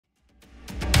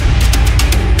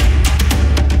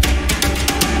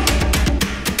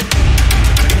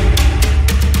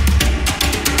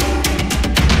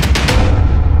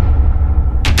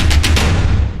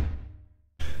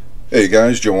Hey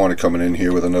guys, Joanna coming in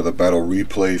here with another battle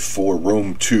replay for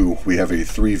Rome 2. We have a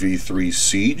 3v3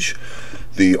 siege.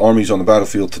 The armies on the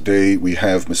battlefield today, we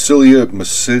have Massilia,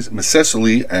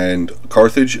 Messesili, and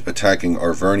Carthage attacking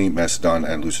Arverni, Macedon,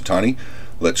 and Lusitani.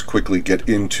 Let's quickly get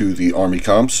into the army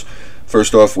comps.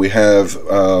 First off, we have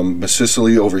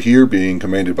Messesili over here being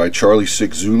commanded by Charlie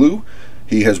 6 Zulu.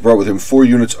 He has brought with him 4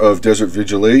 units of Desert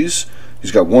Vigiles.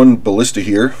 He's got 1 ballista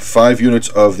here, 5 units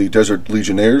of the Desert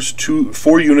Legionnaires,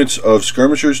 4 units of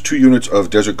skirmishers, 2 units of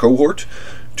Desert Cohort,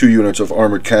 2 units of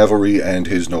armored cavalry, and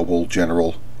his noble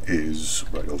general is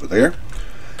right over there.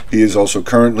 He is also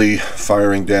currently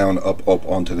firing down up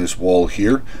onto this wall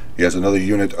here. He has another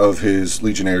unit of his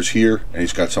Legionnaires here, and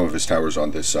he's got some of his towers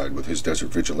on this side with his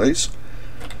Desert Vigiles.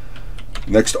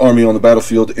 Next army on the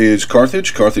battlefield is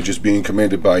Carthage. Carthage is being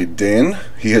commanded by Dan.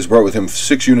 He has brought with him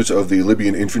 6 units of the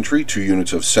Libyan infantry, 2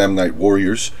 units of Samnite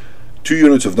warriors, 2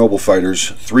 units of noble fighters,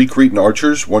 3 Cretan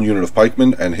archers, 1 unit of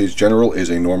pikemen, and his general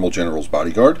is a normal general's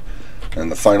bodyguard.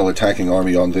 And the final attacking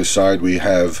army on this side, we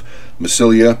have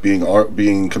Massilia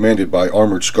being commanded by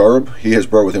Armored Scarab. He has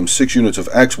brought with him 6 units of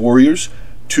axe warriors,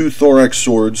 2 thorax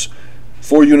swords,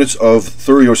 4 units of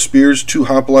Thurios spears, 2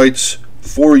 hoplites,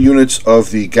 4 units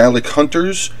of the Gallic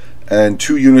hunters, and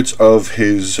 2 units of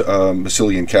his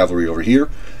Massilian cavalry over here.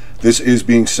 This is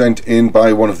being sent in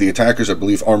by one of the attackers. I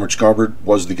believe Armored Scarab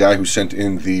was the guy who sent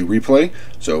in the replay.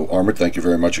 So Armored, thank you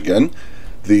very much again.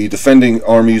 The defending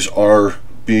armies are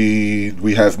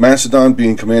we have Macedon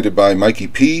being commanded by Mikey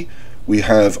P. We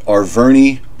have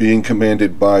Arverni being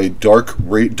commanded by Darth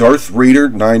Raider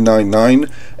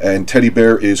 999, and Teddy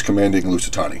Bear is commanding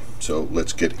Lusitani. So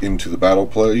let's get into the battle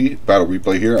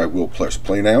replay here. I will press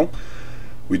play now.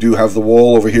 We do have the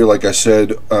wall over here. Like I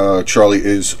said, Charlie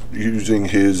is using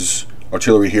his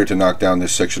artillery here to knock down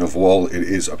this section of wall. It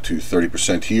is up to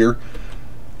 30% here.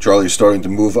 Charlie is starting to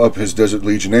move up his Desert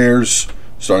Legionnaires,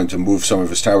 starting to move some of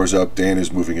his towers up. Dan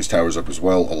is moving his towers up as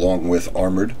well, along with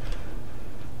Armored.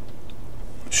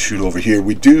 Shoot over here.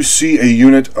 We do see a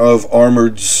unit of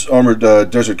armored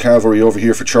Desert Cavalry over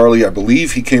here for Charlie. I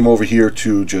believe he came over here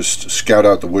to just scout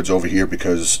out the woods over here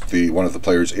because one of the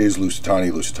players is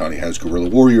Lusitani. Lusitani has guerrilla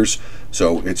warriors,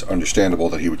 so it's understandable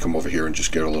that he would come over here and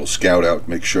just get a little scout out,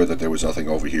 make sure that there was nothing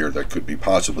over here that could be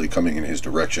possibly coming in his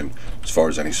direction as far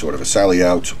as any sort of a sally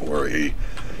out or a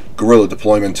guerrilla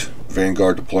deployment,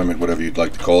 vanguard deployment, whatever you'd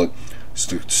like to call it.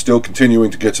 Still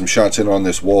continuing to get some shots in on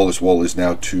this wall. This wall is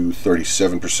now to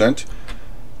 37%.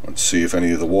 Let's see if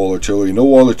any of the wall artillery... No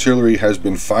wall artillery has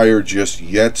been fired just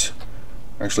yet.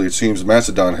 Actually, it seems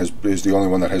Macedon is the only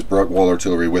one that has brought wall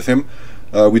artillery with him.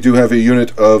 We do have a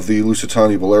unit of the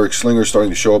Lusitani Balearic Slingers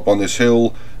starting to show up on this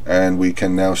hill, and we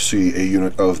can now see a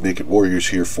unit of Naked Warriors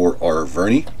here for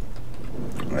Arverni.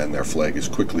 And their flag is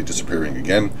quickly disappearing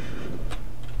again.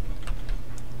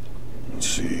 Let's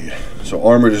see. So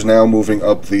Armored is now moving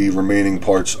up the remaining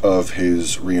parts of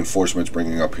his reinforcements,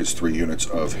 bringing up his 3 units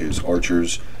of his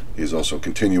archers. He is also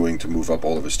continuing to move up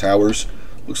all of his towers.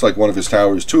 Looks like one of his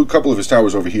towers, a couple of his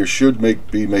towers over here should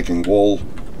be making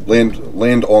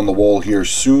land on the wall here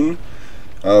soon.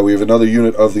 We have another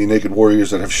unit of the Naked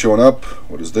Warriors that have shown up.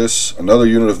 What is this? Another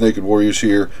unit of Naked Warriors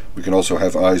here. We can also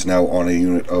have eyes now on a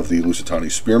unit of the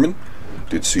Lusitani Spearmen.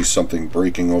 Did see something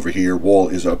breaking over here. Wall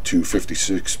is up to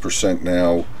 56%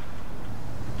 now.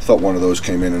 Thought one of those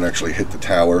came in and actually hit the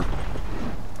tower.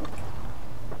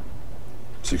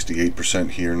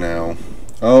 68% here now.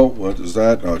 Oh, what is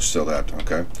that? Oh, it's still that.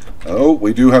 Okay. Oh,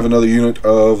 we do have another unit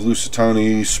of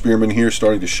Lusitani Spearmen here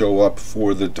starting to show up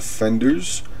for the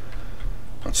defenders.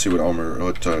 Let's see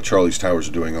what Charlie's towers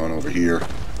are doing on over here.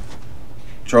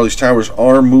 Charlie's towers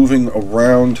are moving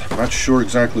around. I'm not sure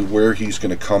exactly where he's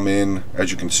going to come in.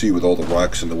 As you can see, with all the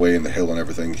rocks in the way and the hill and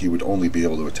everything, he would only be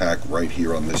able to attack right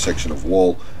here on this section of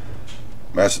wall.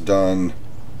 Macedon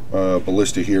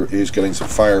Ballista here is getting some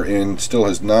fire in. Still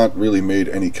has not really made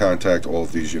any contact. All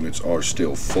of these units are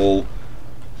still full.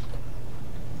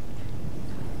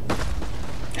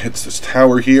 Hits this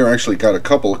tower here. Actually got a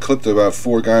couple. Clipped about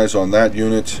 4 guys on that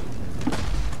unit.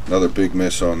 Another big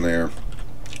miss on there.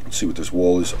 Let's see what this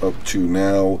wall is up to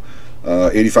now.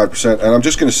 85%. And I'm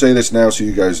just going to say this now so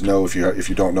you guys know, if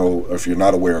you don't know, or if you're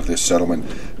not aware of this settlement,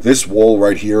 this wall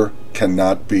right here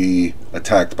cannot be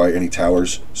attacked by any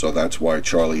towers, so that's why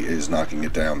Charlie is knocking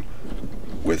it down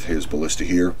with his ballista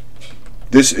here.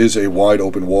 This is a wide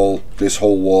open wall. This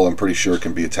whole wall, I'm pretty sure,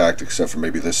 can be attacked except for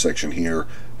maybe this section here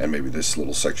and maybe this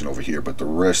little section over here, but the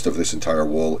rest of this entire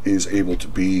wall is able to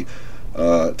be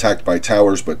attacked by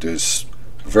towers, but is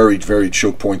very, very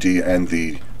choke pointy, and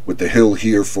with the hill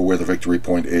here for where the victory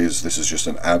point is, this is just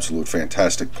an absolute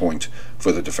fantastic point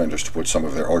for the defenders to put some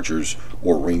of their archers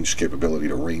or ranged capability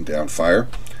to rain down fire.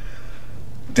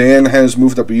 Dan has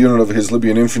moved up a unit of his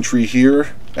Libyan infantry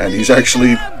here, and he's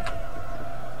actually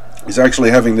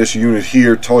having this unit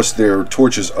here toss their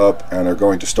torches up and are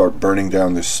going to start burning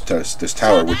down this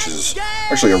tower, which is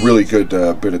actually a really good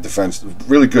bit of defense,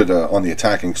 really good on the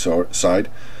attacking side.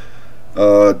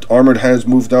 Armored has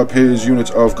moved up his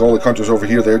units of Gallic hunters over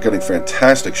here. They're getting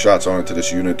fantastic shots onto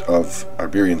this unit of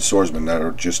Iberian swordsmen that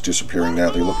are just disappearing now.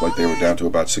 They look like they were down to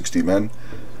about 60 men.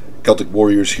 Celtic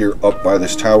warriors here up by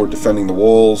this tower defending the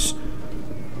walls.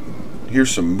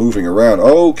 Here's some moving around.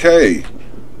 Okay,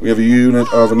 we have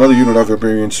another unit of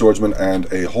Iberian swordsmen and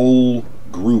a whole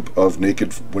group of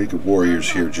naked warriors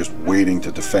here just waiting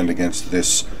to defend against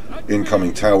this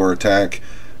incoming tower attack.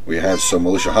 We have some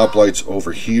militia hoplites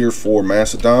over here for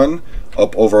Macedon.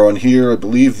 Up over on here, I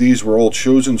believe these were all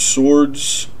chosen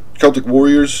swords. Celtic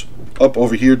warriors up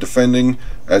over here defending,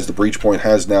 as the breach point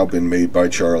has now been made by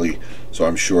Charlie, so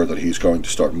I'm sure that he's going to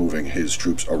start moving his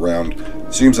troops around.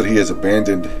 It seems that he has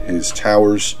abandoned his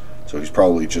towers, so he's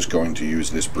probably just going to use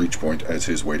this breach point as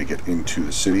his way to get into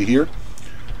the city here.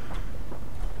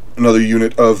 Another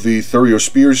unit of the Thurio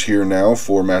Spears here now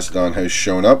for Macedon has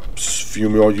shown up. A few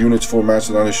more units for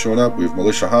Macedon has shown up. We have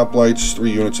militia hoplites,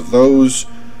 3 units of those.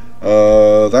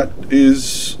 That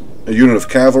is a unit of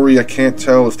cavalry. I can't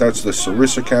tell if that's the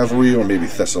Sarissa cavalry or maybe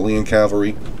Thessalian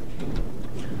cavalry.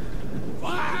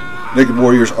 Naked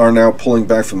warriors are now pulling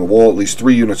back from the wall. At least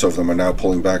 3 units of them are now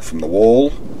pulling back from the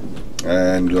wall.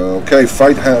 And okay,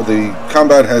 the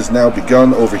combat has now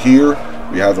begun over here.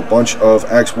 We have a bunch of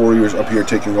axe warriors up here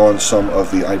taking on some of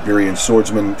the Iberian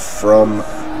swordsmen from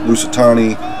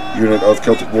Lusitani. Unit of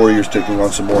Celtic warriors taking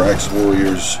on some more axe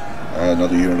warriors.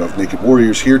 Another unit of naked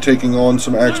warriors here taking on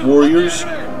some axe warriors.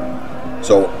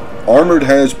 So Armored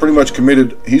has pretty much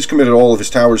committed all of his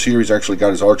towers here. He's actually got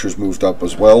his archers moved up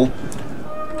as well.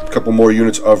 A couple more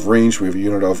units of range. We have a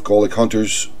unit of Gallic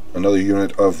hunters, another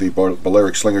unit of the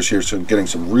Balearic slingers here, so getting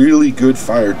some really good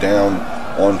fire down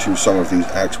onto some of these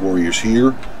axe warriors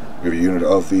here. We have a unit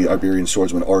of the Iberian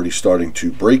swordsmen already starting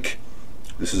to break.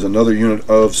 This is another unit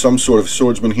of some sort of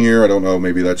swordsman here. I don't know,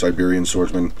 maybe that's Iberian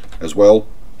swordsman as well.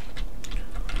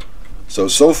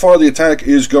 So far the attack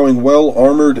is going well.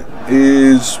 Armored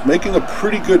is making a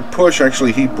pretty good push.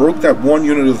 Actually, he broke that one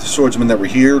unit of the swordsmen that were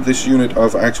here. This unit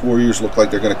of axe warriors look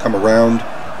like they're going to come around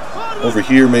over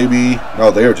here maybe. No,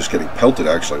 they are just getting pelted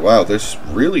actually. Wow, this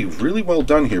really, really well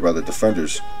done here by the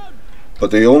defenders.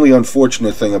 But the only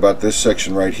unfortunate thing about this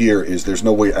section right here is there's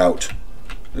no way out.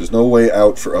 There's no way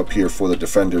out for up here for the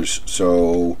defenders.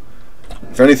 So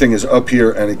if anything is up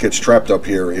here and it gets trapped up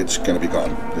here, it's going to be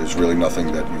gone. There's really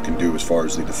nothing that you can do as far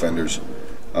as the defenders.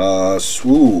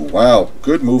 Wow,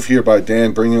 good move here by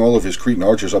Dan, bringing all of his Cretan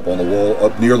archers up on the wall,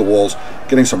 up near the walls,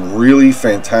 getting some really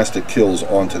fantastic kills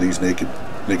onto these naked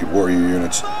warrior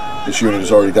units. This unit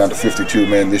is already down to 52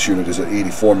 men. This unit is at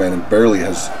 84 men and barely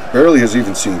has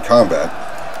even seen combat.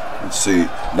 Let's see,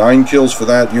 9 kills for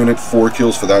that unit, 4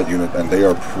 kills for that unit, and they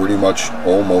are pretty much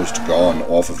almost gone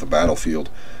off of the battlefield.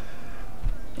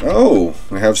 Oh,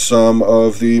 we have some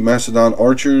of the Macedon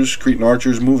archers, Cretan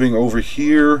archers, moving over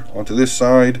here onto this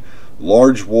side.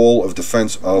 Large wall of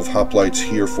defense of hoplites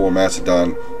here for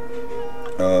Macedon.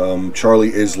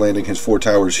 Charlie is landing his 4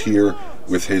 towers here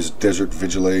with his desert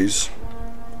vigiles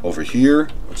over here.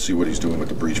 Let's see what he's doing with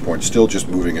the breach point. Still just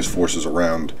moving his forces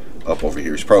around up over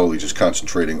here. He's probably just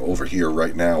concentrating over here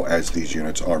right now as these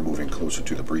units are moving closer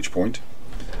to the breach point.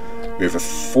 We have a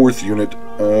 4th unit.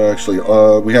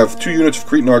 We have 2 units of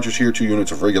Cretan archers here, 2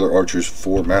 units of regular archers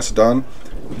for Macedon.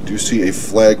 We do see a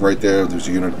flag right there. There's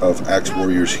a unit of axe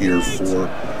warriors here for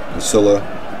Massilia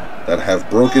that have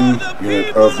broken.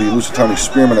 Unit of the Lusitani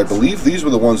spearmen. I believe these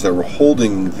were the ones that were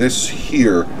holding this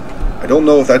here. I don't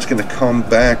know if that's going to come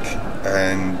back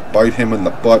and bite him in the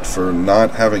butt for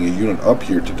not having a unit up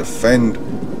here to defend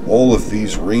all of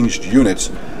these ranged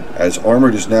units, as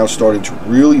Armored is now starting to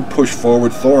really push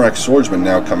forward. Thorax swordsmen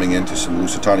now coming into some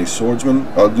Lusitani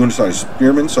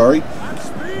spearmen, sorry.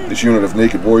 This unit of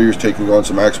naked warriors taking on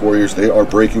some axe warriors. They are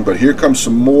breaking, but here comes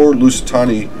some more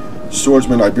Lusitani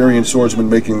swordsmen, Iberian swordsmen,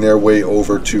 making their way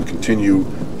over to continue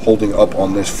holding up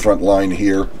on this front line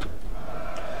here.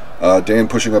 Dan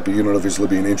pushing up a unit of his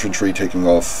Libyan infantry, taking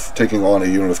on a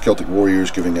unit of Celtic warriors,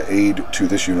 giving aid to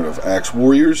this unit of axe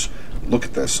warriors. Look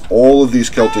at this, all of these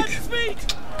Celtic.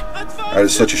 That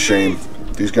is such a shame.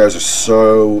 These guys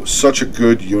are such a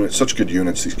good unit, such good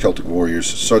units. These Celtic warriors,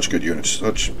 such good units.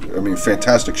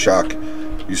 Fantastic shock.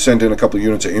 You send in a couple of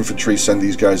units of infantry, send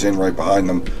these guys in right behind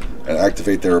them, and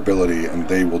activate their ability, and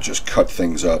they will just cut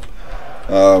things up.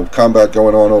 Combat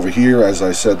going on over here. As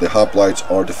I said, the hoplites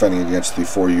are defending against the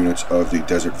 4 units of the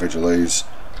Desert Vigiles.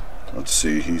 Let's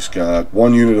see, he's got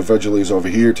 1 unit of Vigiles over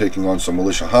here taking on some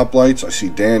militia hoplites. I see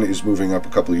Dan is moving up a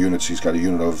couple of units. He's got a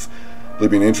unit of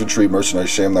Libyan infantry, mercenary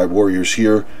Samnite warriors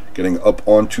here, getting up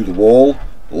onto the wall.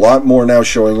 A lot more now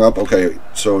showing up. Okay,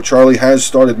 so Charlie has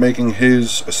started making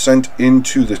his ascent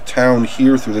into the town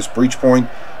here through this breach point,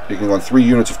 taking on 3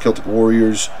 units of Celtic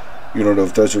warriors, 2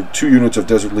 units of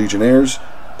Desert Legionnaires.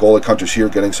 Golic hunters here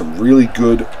getting some really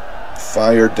good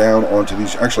fire down onto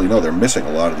these. Actually, no, they're missing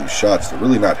a lot of these shots. They're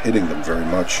really not hitting them very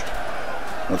much.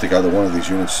 I don't think either one of these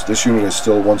units. This unit is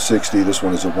still 160. This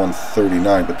one is at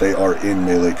 139, but they are in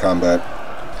melee combat.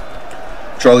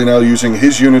 Charlie now using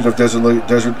his unit of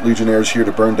Desert Legionnaires here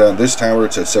to burn down this tower.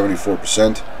 It's at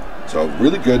 74%. So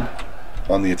really good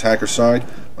on the attacker side.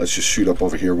 Let's just shoot up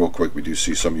over here real quick. We do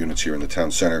see some units here in the town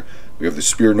center. We have the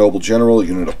Spear Noble General, a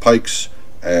unit of pikes,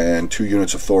 and 2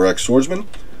 units of Thorax Swordsmen.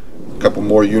 A couple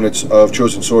more units of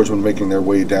Chosen Swordsmen making their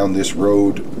way down this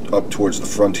road up towards the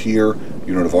front here.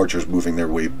 Unit of archers moving their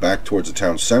way back towards the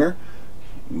town center.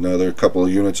 Another couple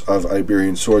of units of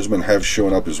Iberian Swordsmen have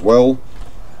shown up as well.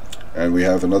 And we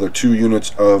have another 2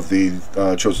 units of the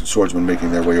Chosen Swordsmen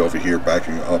making their way over here,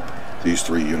 backing up these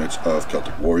 3 units of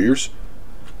Celtic warriors.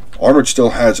 Armored still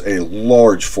has a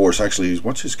large force. Actually,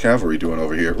 what's his cavalry doing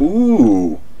over here?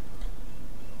 Ooh!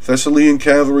 Thessalian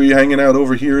cavalry hanging out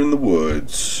over here in the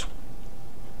woods.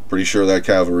 Pretty sure that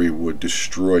cavalry would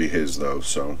destroy his, though,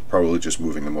 so probably just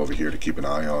moving them over here to keep an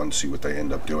eye on, see what they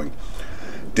end up doing.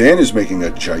 Dan is making a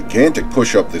gigantic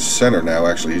push up this center now,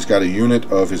 actually. He's got a unit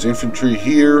of his infantry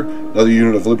here, another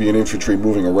unit of Libyan infantry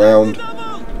moving around.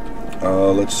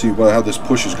 Let's see how this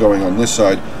push is going on this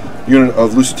side. Unit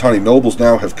of Lusitani nobles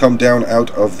now have come down out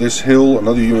of this hill.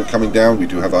 Another unit coming down. We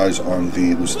do have eyes on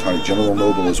the Lusitani general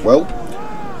noble as well.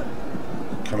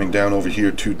 Coming down over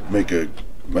here to make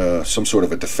some sort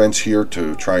of a defense here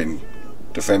to try and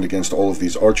defend against all of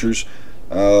these archers.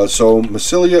 So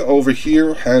Massilia over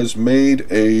here has made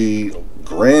a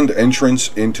grand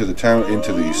entrance into the town,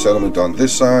 into the settlement on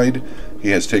this side. He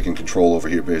has taken control over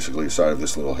here, basically the side of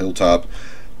this little hilltop.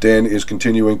 Dan is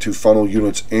continuing to funnel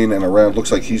units in and around.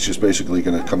 Looks like he's just basically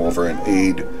going to come over and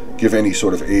aid, give any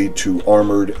sort of aid to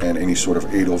Armored and any sort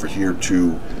of aid over here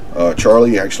to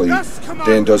Charlie. Actually,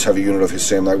 Dan does have a unit of his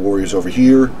Samnite warriors over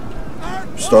here,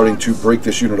 starting to break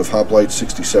this unit of hoplites.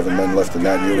 67 men left in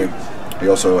that unit. He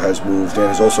also has moved, Dan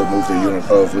has also moved a unit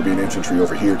of Libyan infantry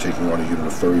over here, taking on a unit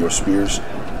of Thurios spears.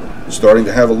 Starting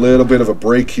to have a little bit of a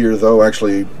break here, though.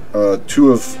 Actually,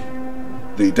 2 of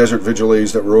the Desert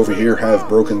Vigiles that were over here have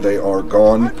broken. They are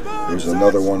gone. There's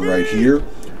another one right here.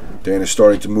 Dan is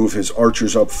starting to move his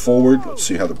archers up forward. Let's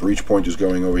see how the breach point is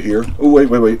going over here. Oh,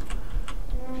 wait.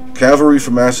 Cavalry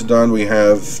from Macedon. We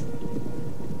have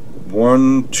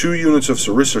 2 units of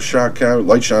Sarissa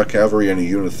light shot cavalry and a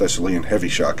unit of Thessalian heavy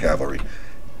shot cavalry.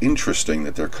 Interesting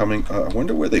that they're coming. I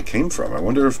wonder where they came from. I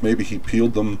wonder if maybe he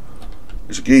peeled them.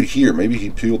 There's a gate here. Maybe he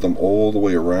peeled them all the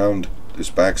way around this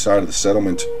backside of the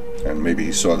settlement, and maybe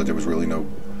he saw that there was really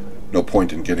no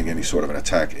point in getting any sort of an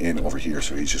attack in over here,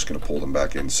 so he's just going to pull them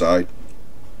back inside.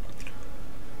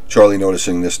 Charlie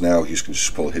noticing this now, he's going to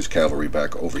just pull his cavalry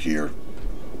back over here.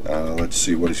 Let's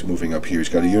see what he's moving up here. He's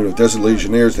got a unit of Desert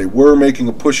Legionnaires. They were making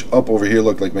a push up over here.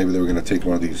 Looked like maybe they were going to take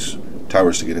one of these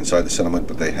towers to get inside the settlement,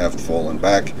 but they have fallen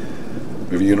back.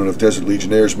 We have a unit of Desert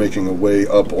Legionnaires making a way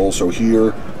up also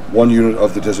here. 1 unit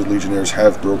of the Desert Legionnaires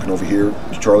have broken over here.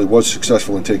 Charlie was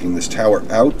successful in taking this tower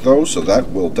out, though, so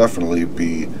that will definitely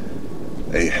be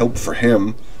a help for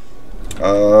him.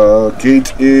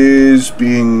 Gate is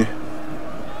being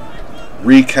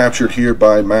recaptured here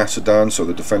by Macedon, so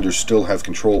the defenders still have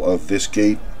control of this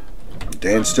gate.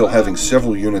 Dan's still having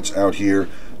several units out here.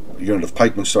 A unit of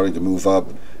pikemen starting to move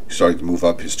up. He's starting to move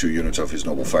up his 2 units of his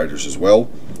noble fighters as well.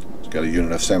 He's got a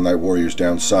unit of Samnite warriors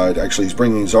downside. Actually, he's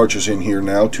bringing his archers in here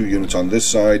now. 2 units on this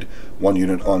side, 1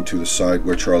 unit onto the side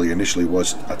where Charlie initially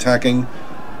was attacking.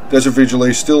 Desert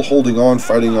Vigiles still holding on,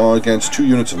 fighting on against 2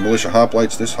 units of militia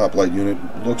hoplites. This hoplite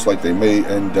unit looks like they may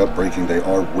end up breaking. They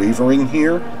are wavering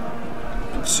here.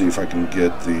 Let's see if I can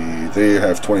get they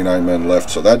have 29 men left,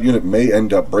 so that unit may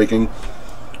end up breaking.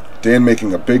 Dan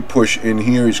making a big push in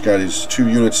here. He's got his 2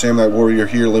 units, Samnite warrior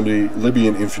here,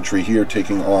 Libyan infantry here,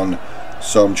 taking on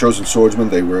some Chosen Swordsmen.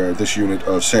 This unit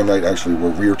of Samnite actually were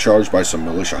rear charged by some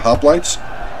militia hoplites.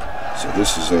 So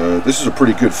this is a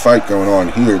pretty good fight going on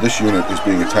here. This unit is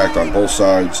being attacked on both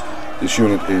sides. This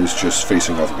unit is just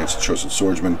facing off against the Chosen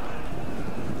Swordsmen.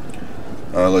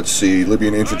 Let's see,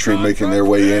 Libyan infantry making their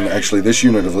way in. Actually, this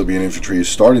unit of Libyan infantry is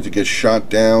starting to get shot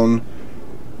down.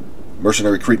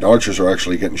 Mercenary Cretan archers are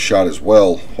actually getting shot as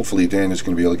well. Hopefully Dan is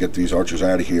going to be able to get these archers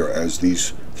out of here, as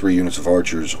these 3 units of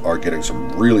archers are getting some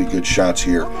really good shots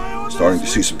here. Starting to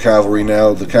see some cavalry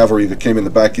now. The cavalry that came in the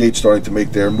back gate starting to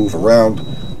make their move around.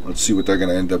 Let's see what they're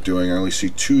going to end up doing. I only see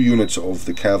 2 units of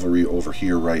the cavalry over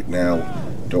here right now.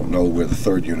 Don't know where the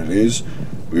 3rd unit is.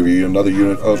 We have another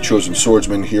unit of chosen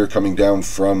swordsmen here coming down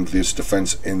from this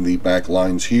defense in the back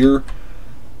lines here.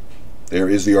 There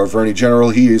is the Arverni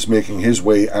general. He is making his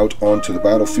way out onto the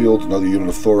battlefield. Another unit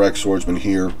of thorax swordsmen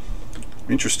here.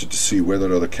 I'm interested to see where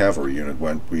that other cavalry unit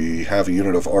went. We have a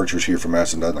unit of archers here from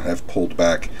Macedon that have pulled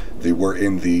back. They were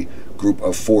in the group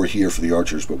of 4 here for the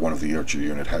archers, but one of the archer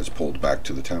unit has pulled back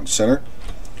to the town center.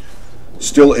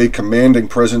 Still a commanding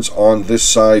presence on this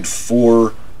side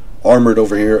for Armored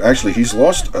over here. Actually, he's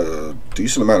lost a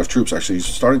decent amount of troops. Actually, he's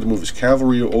starting to move his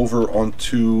cavalry over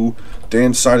onto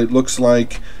Dan's side, it looks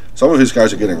like. Some of his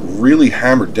guys are getting really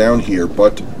hammered down here,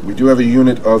 but we do have a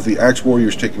unit of the Axe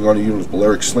Warriors taking on a unit of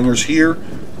Balearic Slingers here.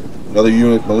 Another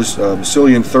unit,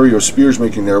 Massilian Thurio Spears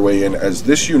making their way in, as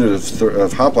this unit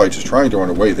of Hoplites is trying to run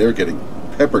away. They're getting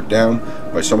peppered down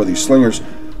by some of these Slingers.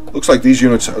 Looks like these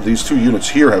units, these 2 units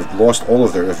here, have lost all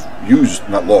of their,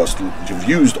 have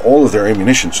used all of their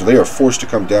ammunition, so they are forced to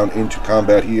come down into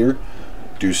combat here.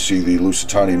 Do see the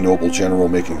Lusitani Noble General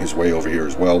making his way over here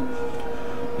as well.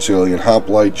 Massilian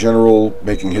Hoplite General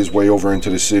making his way over into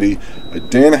the city.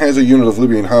 Dan has a unit of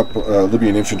Libyan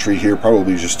infantry here,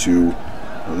 probably just to...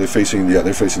 they're facing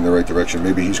the right direction.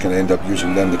 Maybe he's going to end up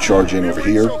using them to charge in over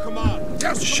here.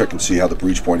 Let's check and see how the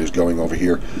breach point is going over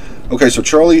here. Okay, so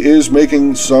Charlie is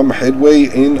making some headway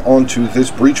in onto this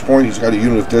breach point. He's got a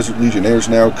unit of Desert Legionnaires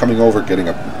now coming over, getting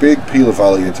a big pila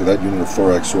volley into that unit of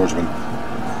thorax swordsmen.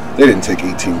 They didn't take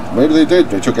 18. Maybe they did.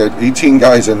 They took 18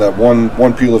 guys in that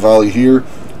one pila volley here.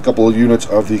 A couple of units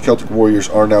of the Celtic Warriors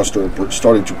are now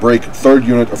starting to break. 3rd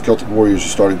unit of Celtic Warriors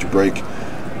is starting to break.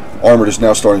 Armored is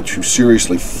now starting to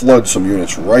seriously flood some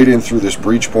units right in through this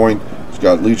breach point. He's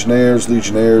got Legionnaires,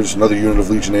 another unit of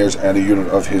Legionnaires, and a unit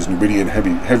of his Numidian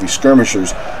heavy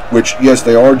skirmishers, which, yes,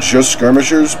 they are just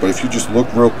skirmishers, but if you just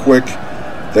look real quick,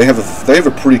 they have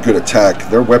a pretty good attack.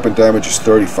 Their weapon damage is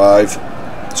 35,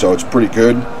 so it's pretty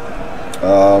good.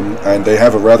 And they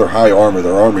have a rather high armor.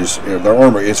 Their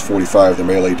armor is 45. Their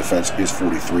melee defense is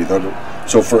 43.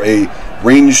 So for a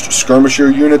ranged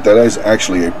skirmisher unit, that is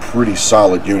actually a pretty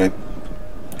solid unit.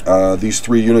 These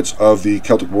 3 units of the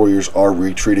Celtic Warriors are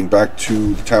retreating back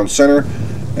to the town center,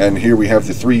 and here we have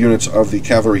the 3 units of the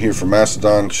cavalry here from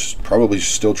Macedon, probably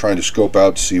still trying to scope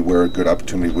out to see where a good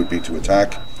opportunity would be to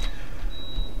attack.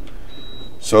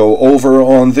 So over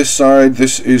on this side,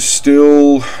 this is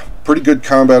still pretty good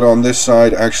combat on this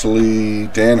side. Actually,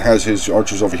 Dan has his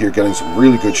archers over here getting some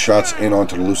really good shots in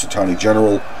onto the Lusitani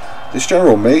general. This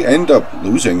general may end up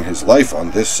losing his life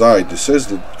on this side. This says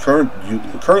that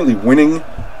currently winning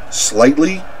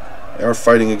slightly. They are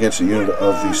fighting against a unit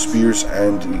of the Spears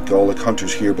and the Gallic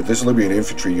Hunters here, but this Libyan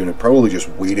infantry unit probably just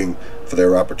waiting for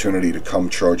their opportunity to come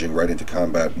charging right into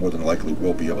combat. More than likely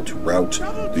will be able to rout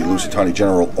the Lusitani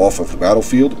general off of the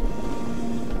battlefield.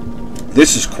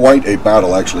 This is quite a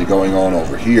battle actually going on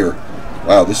over here.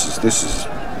 Wow, there's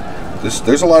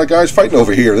a lot of guys fighting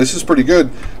over here. This is pretty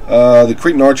good. The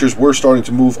Cretan archers were starting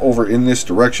to move over in this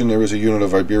direction. There is a unit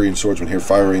of Iberian swordsmen here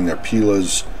firing their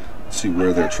pilas. Let's see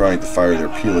where they're trying to fire their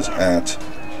pilas at.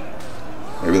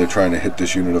 Maybe they're trying to hit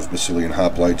this unit of Massilian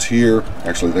hoplites here.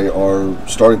 Actually, they are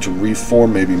starting to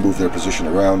reform, maybe move their position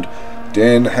around.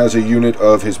 Dan has a unit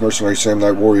of his mercenary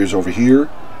Samnite warriors over here.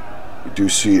 We do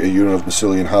see a unit of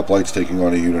Massilian hoplites taking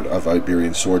on a unit of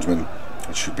Iberian swordsmen.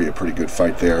 It should be a pretty good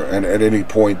fight there. And at any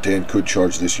point, Dan could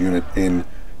charge this unit in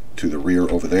to the rear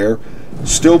over there.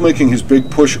 Still making his big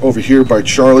push over here by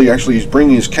Charlie. Actually, he's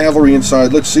bringing his cavalry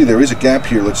inside. Let's see, there is a gap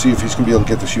here. Let's see if he's going to be able to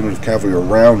get this unit of cavalry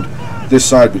around this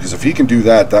side, because if he can do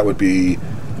that, that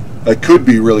could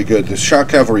be really good. The shock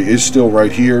cavalry is still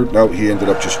right here. No, he ended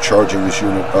up just charging this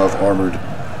unit of armored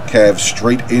cav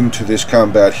straight into this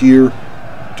combat here.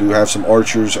 Do have some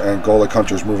archers and Gallic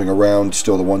hunters moving around.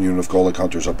 Still the one unit of Gallic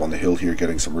hunters up on the hill here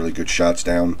getting some really good shots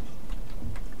down.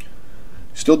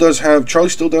 Charlie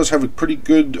still does have a pretty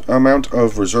good amount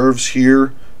of reserves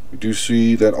here. We do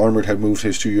see that Armored had moved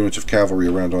his 2 units of cavalry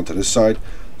around onto this side.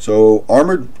 So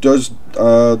Armored does,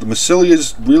 the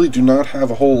Massilias really do not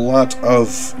have a whole lot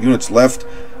of units left.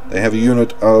 They have a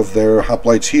unit of their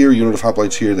hoplites here, unit of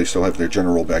hoplites here. They still have their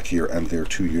general back here and their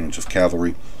 2 units of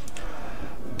cavalry.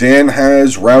 Dan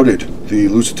has routed the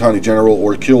Lusitani general,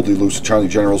 or killed the Lusitani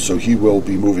general, so he will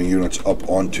be moving units up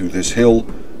onto this hill.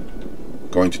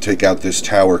 going to take out this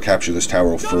tower, capture this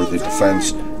tower for the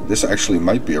defense. This actually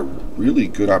might be a really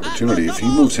good opportunity. If he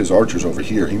moves his archers over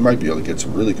here, he might be able to get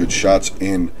some really good shots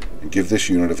in and give this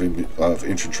unit of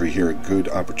infantry here a good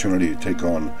opportunity to take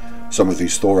on some of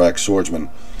these thorax swordsmen.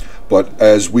 But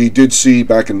as we did see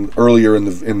back earlier in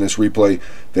this replay,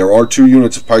 there are 2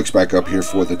 units of pikes back up here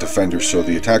for the defenders, so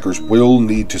the attackers will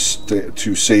need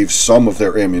to save some of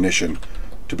their ammunition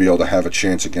to be able to have a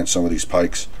chance against some of these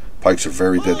pikes. Pikes are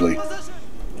very deadly.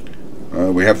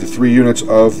 We have the 3 units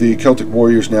of the Celtic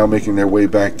warriors now making their way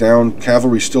back down.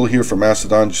 Cavalry still here for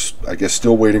Macedon, just, I guess,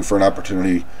 still waiting for an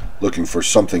opportunity, looking for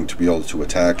something to be able to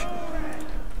attack.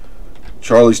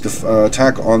 Charlie's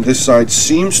attack on this side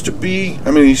seems to be,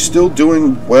 I mean, he's still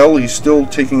doing well. He's still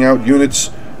taking out units.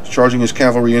 He's charging his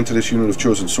cavalry into this unit of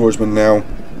chosen swordsmen now.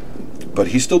 But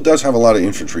he still does have a lot of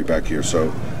infantry back here,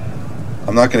 so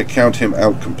I'm not going to count him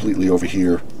out completely over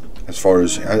here. As far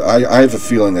as, I have a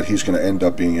feeling that he's going to end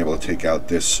up being able to take out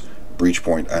this breach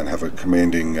point and have a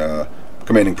commanding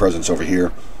presence over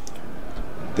here.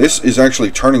 This is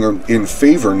actually turning in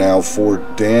favor now for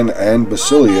Dan and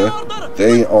Massilia.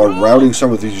 They are routing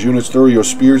some of these units. Thurio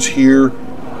spears here.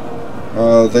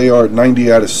 They are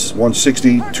 90 out of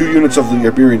 160. 2 units of the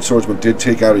Iberian swordsmen did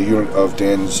take out a unit of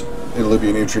Dan's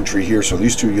Libyan infantry here, so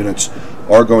these 2 units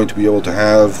are going to be able to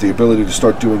have the ability to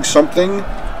start doing something.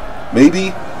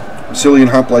 Maybe. Massilian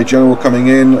Hoplite General coming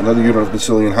in, another unit of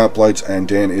Massilian Hoplites, and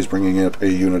Dan is bringing up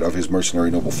a unit of his mercenary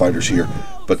noble fighters here.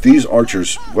 But these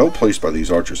archers, well placed by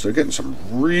these archers, they're getting some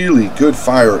really good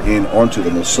fire in onto the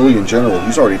Massilian General.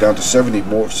 He's already down to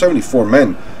 74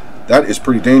 men. That is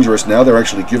pretty dangerous. Now they're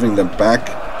actually giving them back,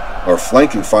 or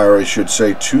flanking fire, I should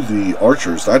say, to the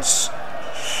archers.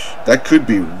 That could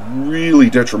be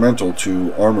really detrimental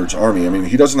to Armored's army. I mean,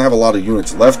 he doesn't have a lot of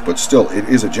units left, but still, it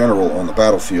is a general on the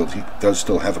battlefield. He does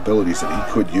still have abilities that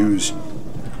he could use.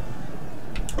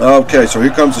 Okay, so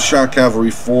here comes the shock cavalry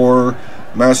for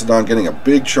Macedon, getting a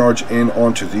big charge in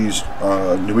onto these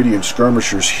Numidian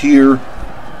skirmishers here.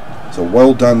 So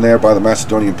well done there by the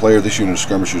Macedonian player. This unit of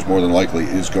skirmishers more than likely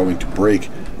is going to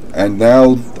break. And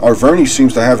now Arverni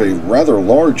seems to have a rather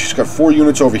large, he's got 4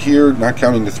 units over here, not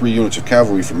counting the 3 units of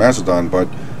cavalry from Macedon, but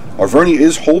Arverni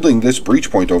is holding this breach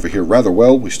point over here rather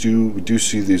well. We do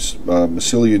see these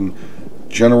Massilian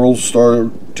generals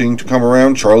starting to come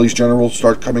around. Charlie's generals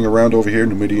start coming around over here,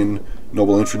 Numidian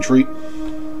noble infantry.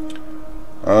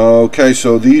 Okay,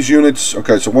 so these units,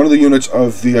 okay, so one of the units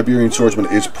of the Iberian swordsmen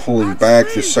is pulling back.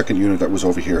 This second unit that was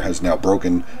over here has now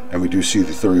broken, and we do see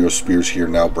the Thurio spears here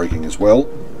now breaking as well.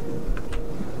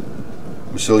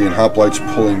 Massilian hoplites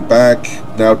pulling back,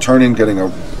 now turning, getting a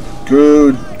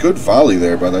good volley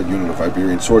there by that unit of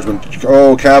Iberian swordsmen.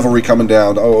 Oh, cavalry coming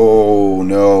down. Oh,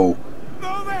 no.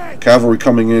 Cavalry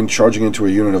coming in, charging into a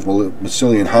unit of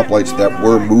Massilian hoplites that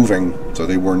were moving, so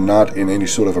they were not in any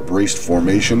sort of a braced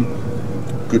formation.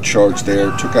 Good charge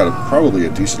there. Took out probably a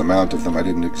decent amount of them. I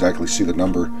didn't exactly see the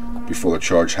number before the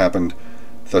charge happened.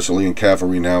 Thessalian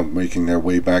cavalry now making their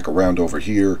way back around over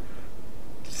here.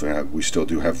 We still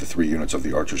do have the 3 units of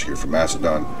the archers here from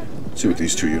Macedon. Let's see what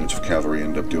these 2 units of cavalry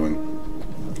end up doing.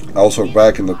 Also,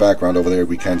 back in the background over there,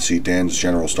 we can see Dan's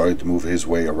general starting to move his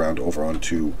way around over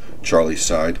onto Charlie's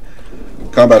side.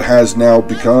 Combat has now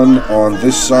begun on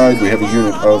this side. We have a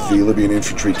unit of the Libyan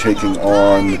infantry taking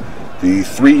on the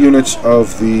 3 units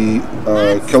of the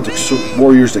Celtic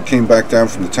warriors that came back down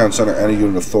from the town center, and a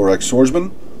unit of thorax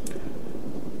swordsmen.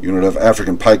 Unit of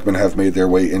African pikemen have made their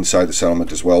way inside the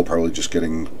settlement as well.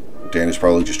 Dan is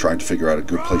probably just trying to figure out a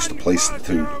good place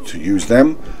to use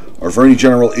them. Our Verni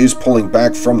general is pulling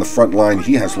back from the front line.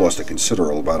 He has lost a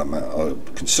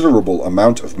considerable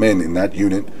amount of men in that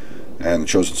unit, and the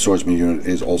chosen swordsman unit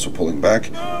is also pulling back.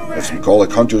 We have some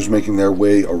Gallic hunters making their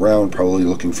way around, probably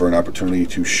looking for an opportunity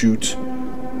to shoot.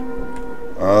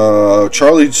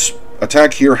 Charlie's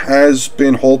attack here has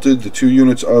been halted. The 2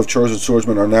 units of chosen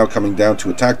swordsmen are now coming down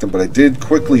to attack them, but I did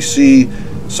quickly see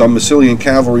some Massilian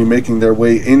cavalry making their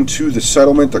way into the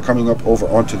settlement. They're coming up over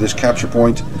onto this capture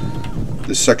point.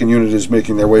 The second unit is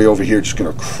making their way over here, just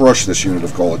going to crush this unit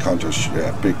of Gallic hunters.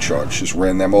 Yeah, big charge, just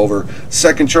ran them over.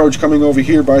 Second charge coming over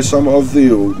here by some of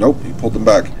the... Oh, nope, he pulled them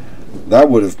back. That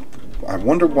would have... I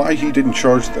wonder why he didn't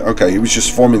charge... Okay, he was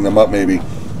just forming them up, maybe.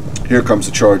 Here comes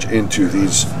the charge into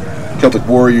these Celtic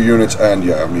warrior units, and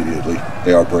yeah, immediately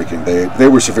they are breaking. They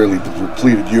were severely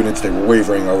depleted units. They were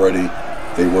wavering already.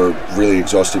 They were really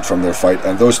exhausted from their fight,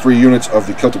 and those 3 units of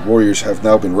the Celtic warriors have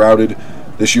now been routed.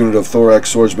 This unit of thorax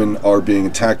swordsmen are being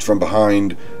attacked from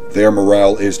behind. Their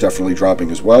morale is definitely dropping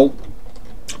as well.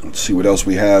 Let's see what else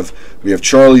we have. We have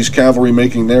Charlie's cavalry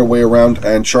making their way around,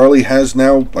 and Charlie has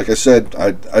now, like I said,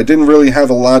 I didn't really have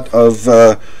a lot of...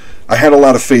 I had a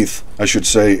lot of faith, I should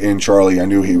say, in Charlie. I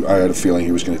had a feeling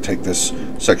he was going to take this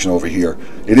section over here.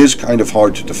 It is kind of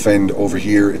hard to defend over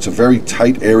here. It's a very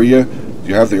tight area.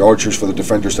 You have the archers for the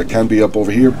defenders that can be up over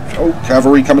here. Oh,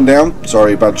 cavalry coming down.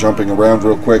 Sorry about jumping around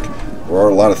real quick. There are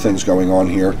a lot of things going on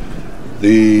here.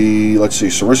 Let's see,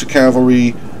 Sarissa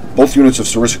Cavalry. Both units of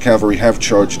Sarissa Cavalry have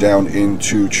charged down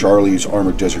into Charlie's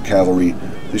Armored Desert Cavalry.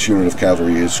 This unit of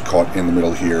cavalry is caught in the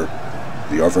middle here.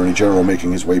 The Arverni General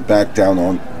making his way back down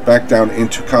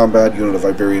into combat. Unit of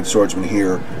Iberian Swordsmen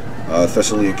here.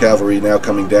 Thessalian Cavalry now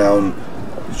coming down.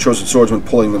 Chosen Swordsmen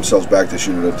pulling themselves back. This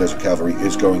unit of Desert Cavalry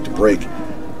is going to break.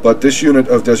 But this unit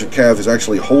of Desert Cav is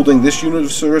actually holding this unit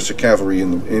of Sarissa Cavalry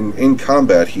in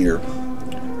combat here.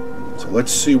 So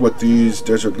let's see what these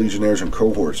Desert Legionnaires and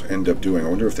cohorts end up doing. I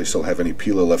wonder if they still have any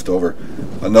Pila left over.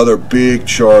 Another big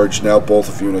charge. Now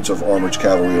both units of Armored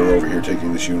Cavalry are over here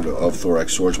taking this unit of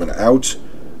Thorax Swordsmen out.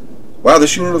 Wow,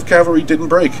 this unit of cavalry didn't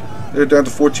break. They're down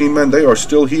to 14 men. They are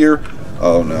still here.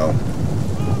 Oh no.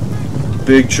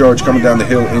 Big charge coming down the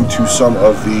hill into some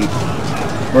of the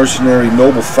mercenary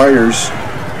noble fighters.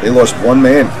 They lost one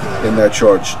man in that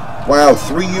charge. Wow,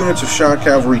 3 units of shot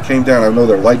cavalry came down. I know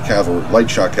they're light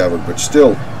shot cavalry, but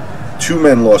still 2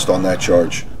 men lost on that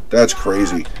charge. That's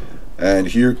crazy. And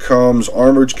here comes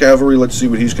Armored Cavalry. Let's see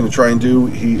what he's going to try and do.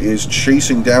 He is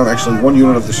chasing down. Actually, 1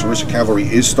 unit of the Sarissa Cavalry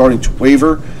is starting to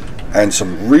waver. And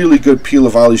some really good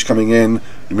Pila volleys coming in.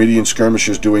 Numidian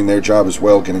skirmishers doing their job as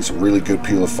well, getting some really good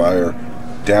Pila fire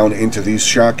down into these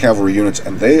shot cavalry units.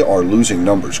 And they are losing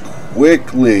numbers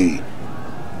quickly.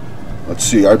 Let's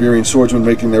see, Iberian Swordsmen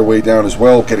making their way down as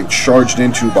well, getting charged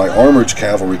into by Armored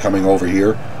Cavalry coming over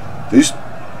here. These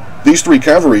 3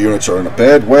 cavalry units are in a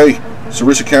bad way.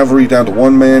 Sarissa Cavalry down to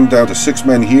 1 man, down to 6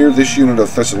 men here. This unit of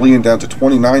Thessalian down to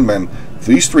 29 men.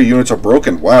 These 3 units are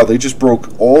broken. Wow, they just broke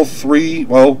all 3.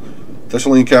 Well,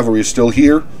 Thessalian Cavalry is still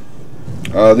here.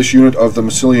 This unit of the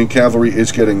Massilian Cavalry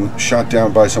is getting shot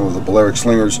down by some of the Balearic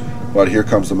Slingers, but here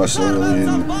comes the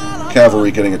Massilian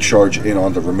Cavalry getting a charge in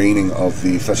on the remaining of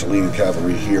the Thessalian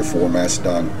Cavalry here for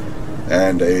Macedon,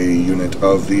 and a unit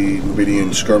of the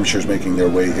Numidian Skirmishers making their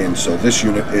way in. So this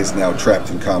unit is now trapped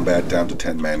in combat down to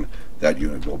 10 men. That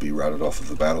unit will be routed off of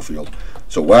the battlefield.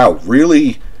 So wow,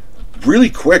 really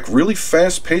quick, really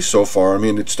fast pace so far. I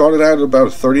mean, it started out at about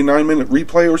a 39-minute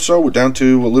replay or so. We're down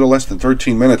to a little less than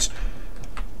 13 minutes.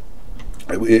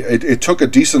 It took a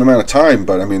decent amount of time,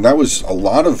 but I mean, that was a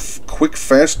lot of quick,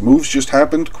 fast moves just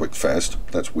happened. Quick, fast,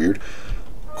 that's weird.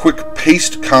 Quick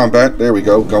paced combat, there we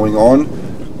go, going on.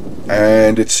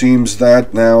 And it seems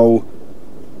that now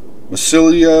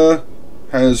Massilia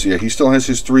has, he still has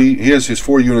his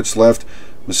 4 units left.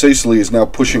 Macesali is now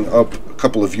pushing up a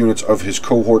couple of units of his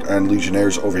cohort and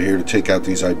legionnaires over here to take out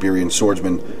these Iberian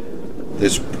swordsmen.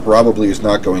 This probably is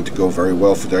not going to go very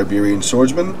well for the Iberian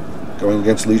swordsmen. Going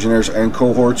against legionnaires and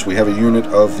cohorts. We have a unit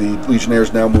of the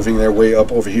legionnaires now moving their way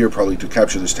up over here, probably to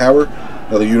capture this tower.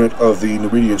 Another unit of the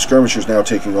Numidian skirmishers now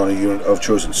taking on a unit of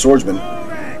chosen swordsmen.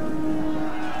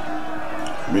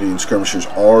 Numidian skirmishers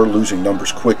are losing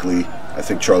numbers quickly. I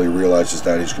think Charlie realizes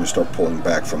that he's going to start pulling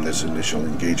back from this initial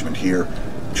engagement here.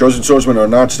 Chosen swordsmen are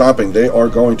not stopping. They are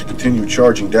going to continue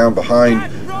charging down behind,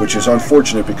 which is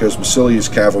unfortunate because Massilia's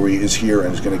cavalry is here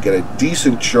and is going to get a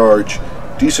decent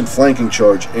flanking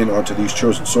charge in onto these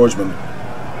chosen swordsmen.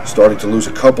 Starting to lose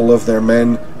a couple of their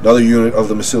men. Another unit of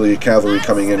the Massilia cavalry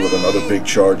coming in with another big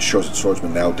charge. Chosen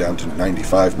swordsmen now down to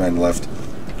 95 men left.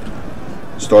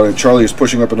 Charlie is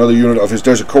pushing up another unit of his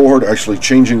desert cohort, actually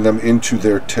changing them into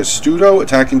their Testudo,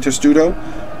 attacking Testudo.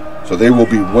 So they will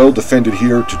be well defended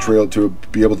here to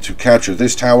be able to capture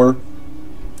this tower.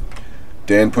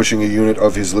 Dan pushing a unit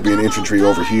of his Libyan infantry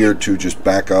over here to just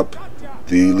back up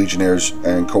the legionnaires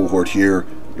and cohort here.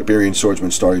 Iberian swordsmen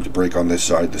starting to break on this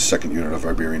side. The second unit of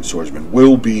Iberian swordsmen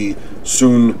will be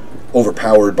soon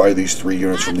overpowered by these 3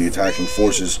 units from the attacking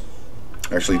forces.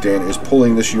 Actually, Dan is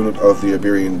pulling this unit of the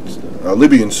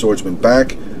Libyan swordsmen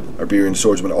back. Iberian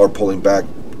swordsmen are pulling back,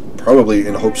 probably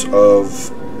in hopes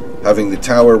of having the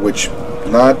tower, which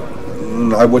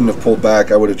I wouldn't have pulled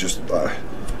back. I would have just...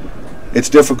 it's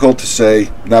difficult to say,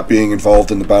 not being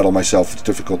involved in the battle myself, it's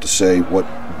difficult to say what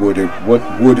would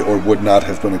or would not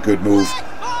have been a good move.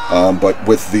 But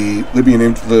with the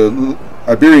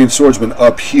Iberian swordsmen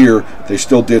up here, they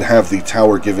still did have the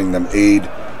tower giving them aid.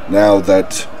 Now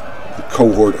that the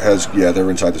cohort has, they're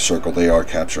inside the circle, they are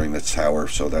capturing this tower,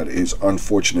 so that is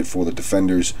unfortunate for the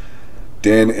defenders.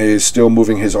 Dan is still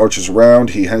moving his archers around.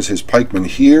 He has his pikemen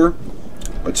here.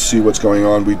 Let's see what's going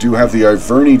on. We do have the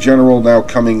Arverni general now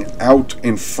coming out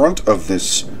in front of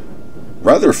this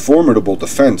rather formidable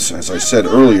defense, as I said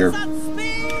earlier.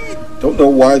 Don't know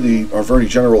why the Arverni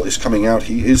general is coming out.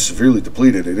 He is severely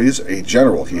depleted. It is a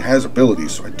general. He has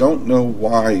abilities, so I don't know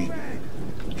why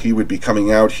he would be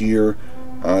coming out here.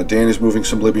 Dan is moving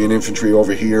some Libyan infantry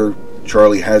over here.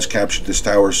 Charlie has captured this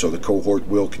tower, so the cohort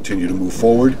will continue to move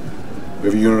forward. We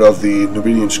have a unit of the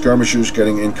Numidian skirmishers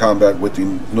getting in combat with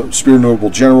the Spear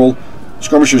Noble General.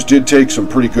 Skirmishers did take some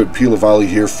pretty good peel of volley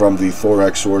here from the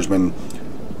thorax swordsman.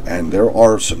 And there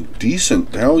are some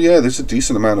decent... Hell yeah, there's a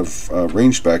decent amount of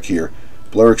range back here.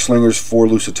 Balearic Slingers, 4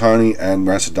 Lusitani, and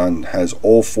Macedon has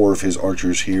all 4 of his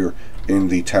archers here in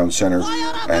the town center.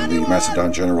 And the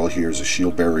Macedon General here is a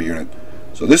shield bearer unit.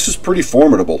 So this is pretty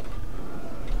formidable.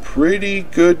 Pretty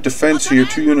good defense here.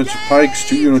 2 units of pikes,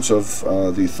 2 units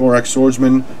of the thorax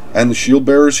swordsman, and the shield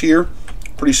bearers here.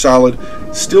 Pretty solid.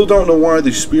 Still don't know why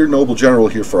the Spear Noble General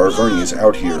here for Arverni is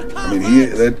out here. I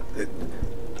mean,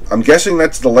 I'm guessing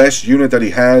that's the last unit that he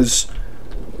has.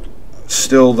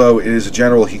 Still, though, it is a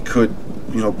general. He could,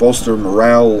 bolster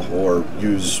morale or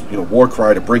use, war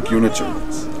cry to break units. Or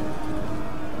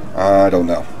I don't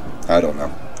know.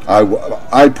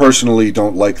 I personally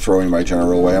don't like throwing my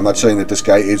general away. I'm not saying that this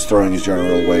guy is throwing his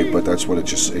general away, but that's what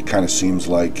it kind of seems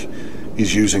like.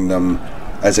 He's using them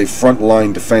as a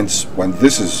frontline defense when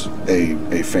this is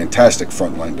a fantastic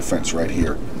frontline defense right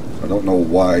here. I don't know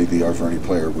why the Arverni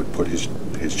player would put his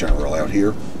general out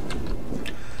here.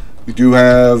 We do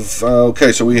have,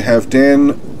 okay, so we have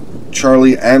Dan,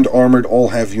 Charlie, and Armored all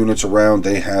have units around.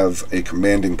 They have a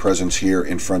commanding presence here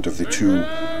in front of the 2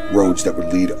 roads that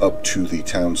would lead up to the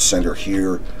town center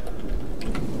here.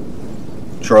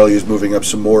 Charlie is moving up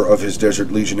some more of his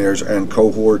Desert Legionnaires and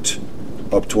cohort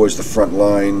up towards the front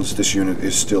lines. This unit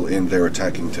is still in their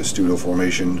attacking testudo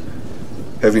formation.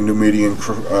 Heavy Numidian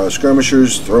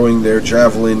skirmishers throwing their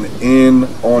javelin in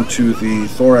onto the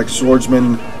thorax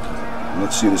swordsman.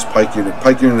 Let's see this pike unit.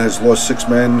 Pike unit has lost 6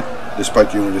 men. This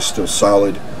pike unit is still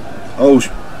solid. Oh,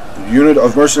 the unit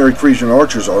of mercenary Cresian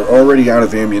archers are already out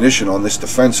of ammunition on this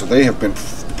defense, so they have been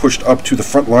pushed up to the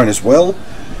front line as well.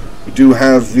 We do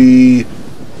have the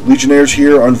Legionnaires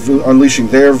here unleashing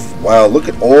their... Wow, look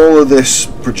at all of this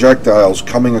projectiles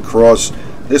coming across.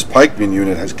 This pikeman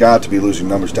unit has got to be losing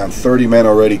numbers. Down 30 men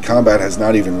already. Combat has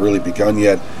not even really begun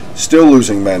yet. Still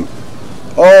losing men.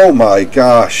 Oh my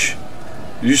gosh.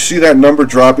 Did you see that number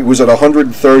drop? It was at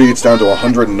 130. It's down to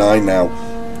 109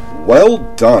 now. Well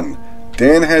done.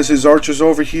 Dan has his archers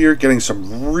over here getting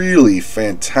some really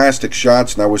fantastic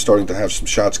shots. Now we're starting to have some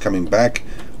shots coming back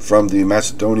from the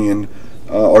Macedonian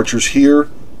archers here.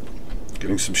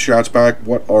 Getting some shots back.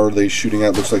 What are they shooting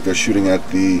at? Looks like they're shooting at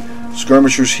the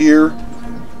skirmishers here.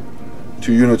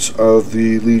 2 units of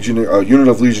the unit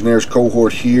of Legionnaires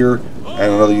cohort here,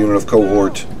 and another unit of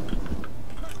cohort.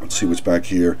 Let's see what's back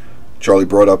here. Charlie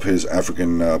brought up his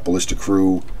African ballista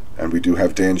crew, and we do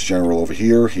have Dan's general over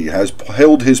here. He has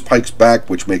held his pikes back,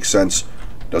 which makes sense.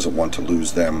 Doesn't want to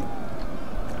lose them.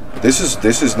 This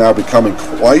is now becoming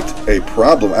quite a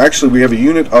problem. Actually, we have a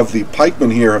unit of the pikemen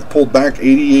here have pulled back.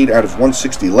 88 out of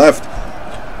 160 left.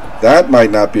 That might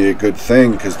not be a good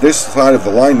thing, because this side of the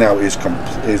line now is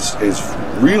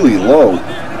really low.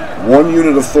 1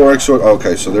 unit of thorax sword.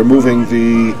 Okay, so they're moving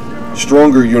the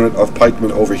stronger unit of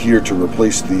pikemen over here to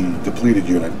replace the depleted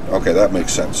unit. Okay, that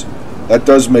makes sense. That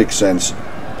does make sense.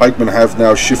 Pikemen have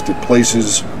now shifted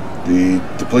places. The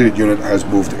depleted unit has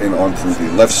moved in onto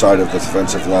the left side of the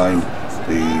defensive line.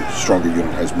 The stronger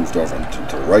unit has moved over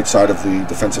to the right side of the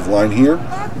defensive line here.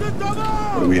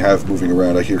 What do we have moving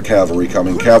around? I hear cavalry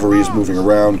coming. Cavalry is moving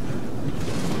around.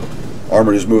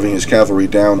 Armored is moving his cavalry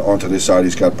down onto this side.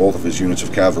 He's got both of his units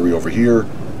of cavalry over here.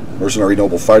 Mercenary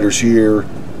noble fighters here.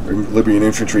 Libyan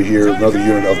infantry here. Another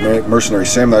unit of mercenary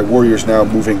Samnite warriors now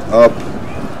moving up.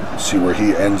 Let's see where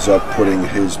he ends up putting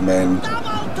his men.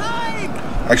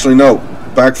 Actually, no.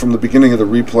 Back from the beginning of the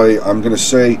replay, I'm going to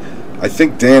say, I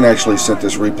think Dan actually sent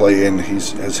this replay in.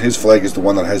 His flag is the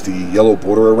one that has the yellow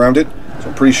border around it. So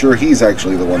I'm pretty sure he's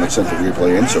actually the one that sent the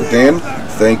replay in. So Dan,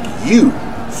 thank you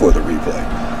for the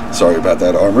replay. Sorry about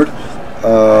that, Armored.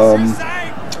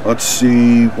 Let's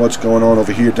see what's going on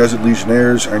over here. Desert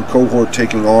Legionnaires and cohort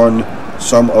taking on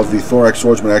some of the thorax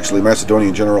swordsmen. Actually,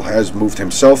 Macedonian general has moved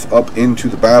himself up into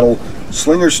the battle.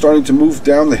 Slingers starting to move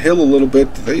down the hill a little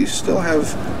bit. They still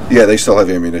have... Yeah, they still have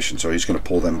ammunition, so he's going to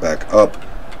pull them back up.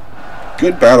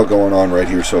 Good battle going on right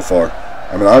here so far.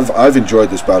 I mean, I've enjoyed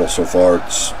this battle so far.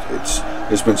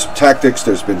 There's been some tactics.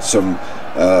 There's been some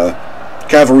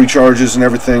cavalry charges and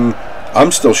everything.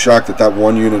 I'm still shocked that that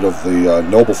 1 unit of the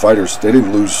noble fighters, they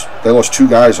didn't lose. They lost 2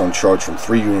 guys on charge from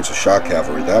 3 units of shock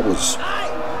cavalry. That was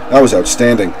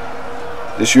outstanding.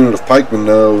 This unit of pikemen,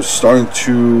 though, is starting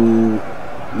to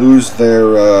lose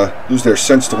their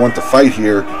sense to want to fight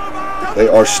here. They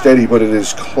are steady, but it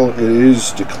is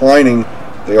declining.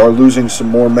 They are losing some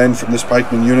more men from this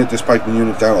pikeman unit. This pikeman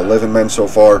unit down 11 men so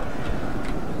far.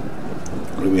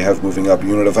 What do we have moving up?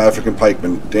 Unit of African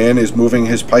pikemen. Dan is moving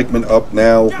his pikemen up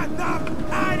now.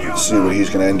 Let's see what he's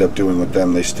going to end up doing with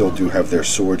them. They still do have their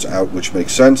swords out, which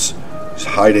makes sense. He's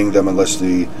hiding them unless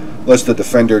the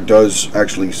defender does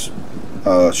actually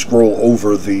scroll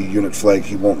over the unit flag.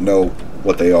 He won't know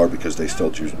what they are because they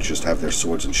still just have their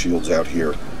swords and shields out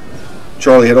here.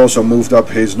 Charlie had also moved up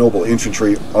his noble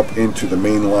infantry up into the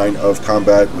main line of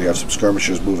combat. We have some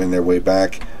skirmishers moving their way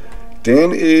back.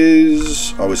 Dan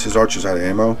is... oh, is his archers out of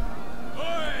ammo?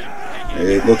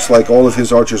 It looks like all of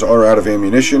his archers are out of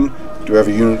ammunition. Do we have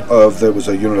a unit of... there was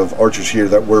a unit of archers here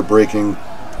that were breaking...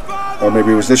 or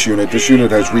maybe it was this unit. This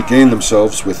unit has regained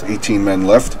themselves with 18 men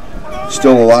left.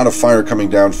 Still a lot of fire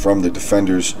coming down from the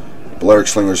defenders. Balearic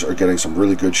Slingers are getting some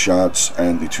really good shots,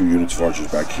 and the 2 units of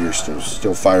archers back here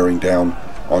still firing down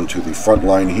onto the front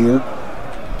line here.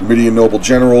 Numidian Noble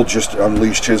General just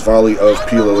unleashed his volley of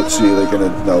Pila. Let's see, they're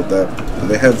going to... no, that...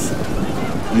 they have...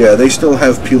 yeah, they still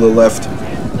have Pila left.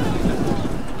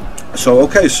 So,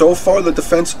 okay, so far the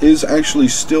defense is actually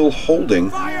still holding.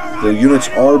 The units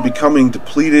are becoming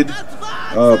depleted.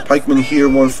 Pikemen here,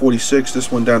 146.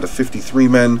 This one down to 53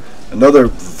 men. Another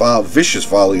vicious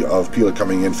volley of Pila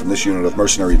coming in from this unit of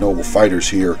mercenary noble fighters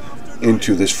here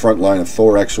into this front line of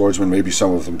thorax swordsmen. Maybe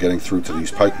some of them getting through to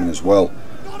these pikemen as well.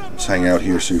 Let's hang out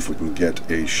here, see if we can get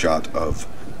a shot of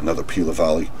another Pila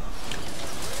volley.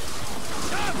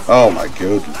 Oh my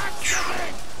goodness.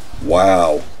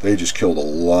 Wow. They just killed a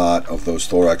lot of those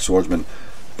thorax swordsmen.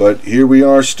 But here we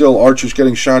are, still archers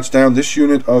getting shots down. This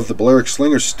unit of the Balearic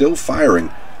Slingers still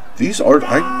firing. These are...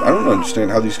 I don't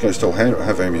understand how these guys still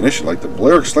have ammunition. Like, the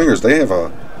Balearic Slingers, they have a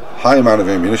high amount of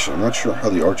ammunition. I'm not sure how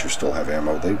the archers still have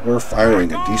ammo. They were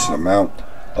firing a decent amount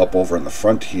up over in the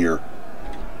front here.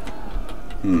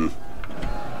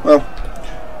 Well,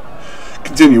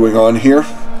 continuing on here.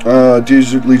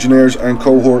 Desert Legionnaires and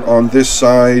Cohort on this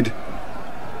side.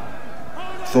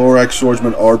 Thorax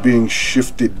Swordsmen are being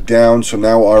shifted down, so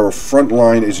now our front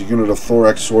line is a unit of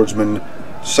Thorax Swordsmen,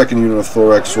 second unit of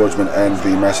Thorax Swordsmen, and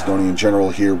the Macedonian General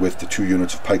here with the 2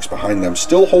 units of pikes behind them.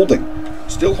 Still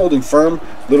holding firm.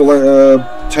 Little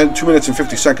 2 minutes and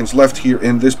 50 seconds left here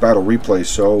in this battle replay,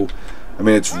 so, I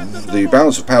mean, it's the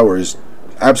balance of power is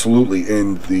absolutely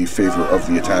in the favor of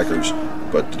the attackers,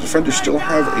 but the defenders still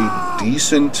have a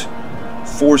decent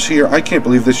force here. I can't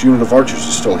believe this unit of archers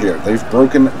is still here.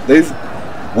 They've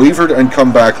wavered and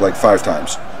come back like 5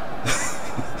 times.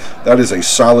 That is a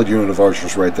solid unit of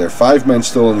archers right there. 5 men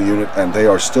still in the unit, and they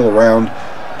are still around.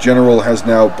 General has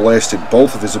now blasted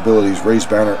both of his abilities, Raise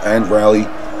Banner and Rally.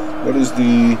 What is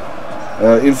the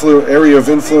area of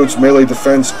influence, melee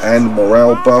defense, and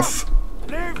morale buff?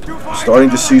 Starting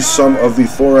to see some of the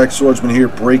Thorax Swordsmen here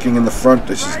breaking in the front.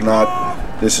 This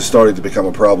is starting to become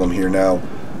a problem here now.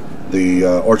 The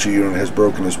archer unit has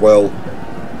broken as well.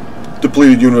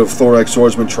 Depleted unit of Thorax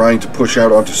Swordsmen trying to push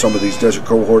out onto some of these Desert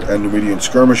Cohort and Numidian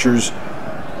skirmishers.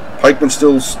 Pikemen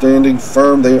still standing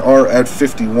firm. They are at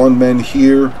 51 men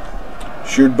here.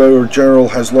 Shield-bearer General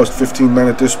has lost 15 men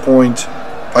at this point.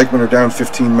 Pikemen are down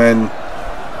 15 men.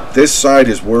 This side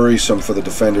is worrisome for the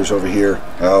defenders over here.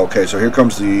 Okay, so here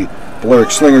comes the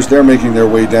Balearic Slingers. They're making their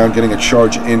way down, getting a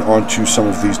charge in onto some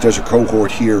of these Desert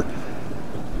Cohort here.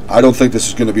 I don't think this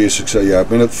is going to be a success. Yeah,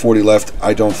 minute 40 left.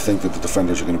 I don't think that the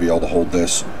defenders are going to be able to hold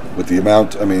this with the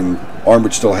amount. I mean,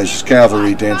 Armored still has his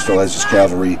cavalry. Dan still has his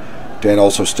cavalry. Dan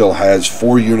also still has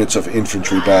 4 units of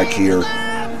infantry back here.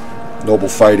 Noble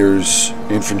Fighters,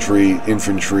 infantry,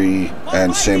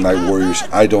 and Samnite Warriors.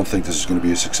 I don't think this is going to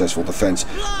be a successful defense.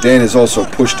 Dan has also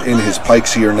pushed in his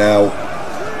pikes here now.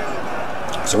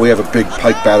 So we have a big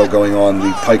pike battle going on.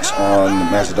 The pikes on the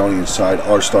Macedonian side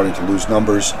are starting to lose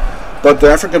numbers. But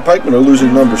the African pikemen are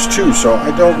losing numbers too, so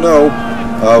I don't know.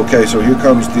 Okay, so here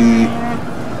comes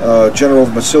the General,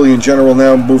 Massilian General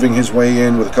now moving his way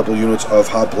in with a couple of units of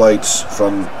Hoplites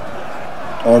from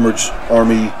Armored's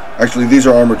army. Actually, these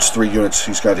are Armored's 3 units.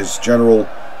 He's got his General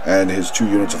and his 2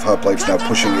 units of Hoplites now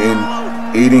pushing in,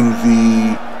 aiding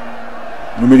the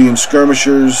Numidian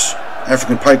skirmishers.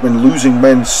 African pikemen losing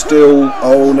men still.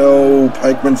 Oh no,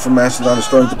 pikemen from Macedon are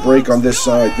starting to break on this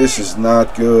side. This is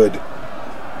not good.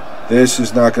 This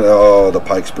is not going to... oh, the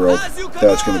pikes broke.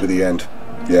 That's going to be the end.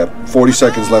 Yeah, 40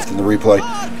 seconds left in the replay.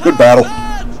 Good battle.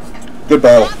 Good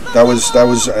battle. That was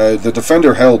the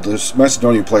defender held, this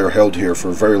Macedonian player held here for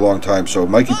a very long time. So,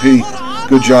 Mikey P,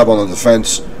 good job on the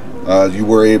defense. You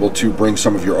were able to bring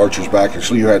some of your archers back.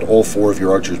 Actually, you had all 4 of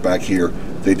your archers back here.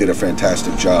 They did a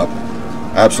fantastic job.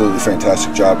 Absolutely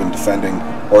fantastic job in defending,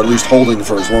 or at least holding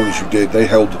for as long as you did. They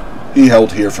held he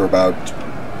held here for about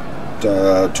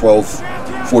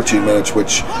 12, 14 minutes,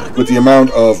 which, with the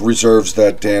amount of reserves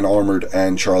that Dan Armored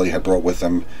and Charlie had brought with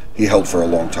them, he held for a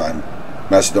long time.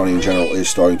 Macedonian General is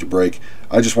starting to break.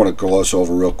 I just want to gloss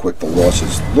over real quick the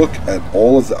losses. Look at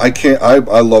all of the...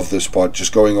 I love this part,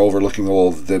 just going over, looking at all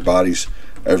of the dead bodies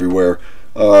everywhere.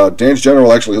 Dan's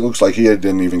General actually looks like he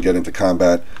didn't even get into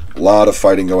combat. A lot of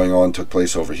fighting going on took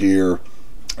place over here,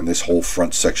 and this whole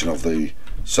front section of the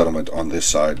settlement on this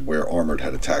side where Armored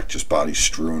had attacked, just bodies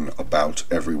strewn about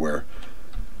everywhere.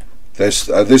 This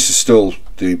is still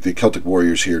the Celtic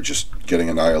warriors here just getting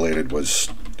annihilated. Was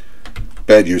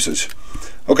bad usage.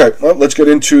 Okay, well, let's get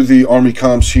into the army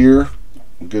comps here.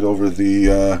 We'll get over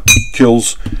the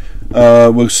kills.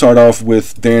 We'll start off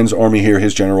with Dan's army here.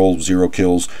 His general, 0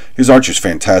 kills. His archers,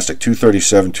 fantastic.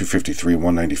 237, 253,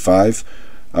 195.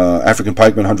 African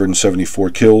pikemen, 174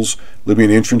 kills.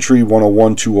 Libyan infantry,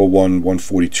 101, 201,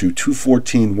 142,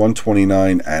 214,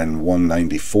 129, and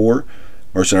 194.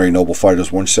 Mercenary noble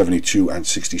fighters, 172 and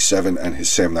 67. And his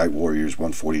Samnite warriors,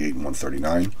 148 and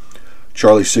 139.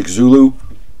 Charlie 6 Zulu.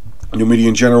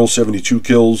 Numidian general, 72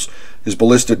 kills. His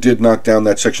ballista did knock down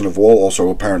that section of wall. Also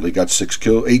apparently got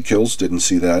 8 kills. Didn't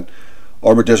see that.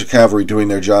 Armored Desert Cavalry doing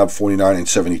their job, 49 and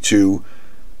 72.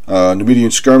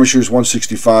 Numidian skirmishers,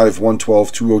 165,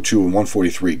 112, 202, and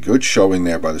 143. Good showing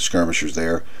there by the skirmishers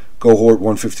there. Cohort,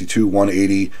 152,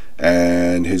 180,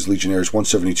 and his legionnaires,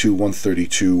 172,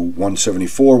 132,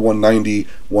 174, 190,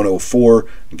 104.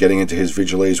 Getting into his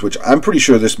vigilés, which I'm pretty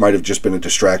sure this might have just been a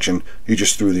distraction. He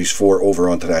just threw these 4 over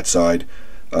onto that side.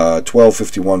 12,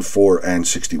 51, 4, and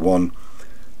 61.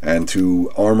 And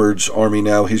to Armored's army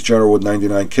now, his general with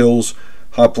 99 kills.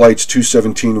 Hoplites,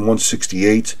 217 and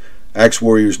 168. Axe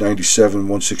Warriors, 97,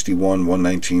 161,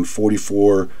 119,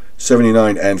 44,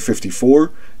 79, and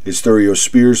 54. His Thurio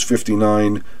Spears,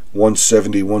 59,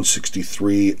 170,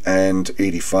 163, and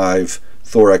 85.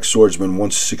 Thorax Swordsman,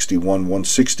 161,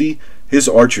 160. His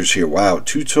archers here, wow,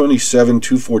 227,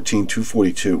 214,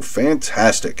 242.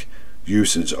 Fantastic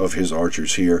usage of his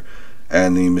archers here.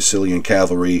 And the Massilian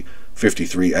Cavalry,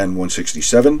 53 and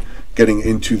 167. Getting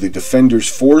into the Defender's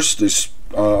force, this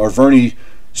Arverni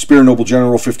Spear Noble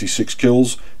General, 56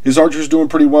 kills. His archers doing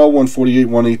pretty well, 148,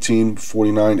 118,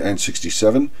 49, and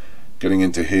 67. Getting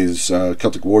into his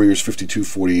Celtic Warriors, 52,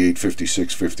 48,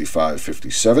 56, 55,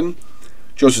 57.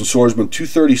 Joseph Swordsman,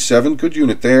 237, good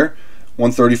unit there.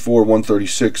 134,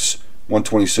 136,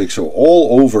 126, so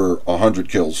all over 100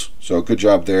 kills. So good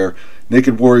job there.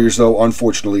 Naked Warriors, though,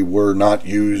 unfortunately, were not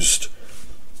used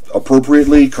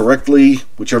appropriately, correctly,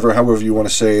 however you want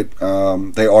to say it.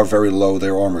 They are very low.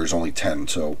 Their armor is only 10,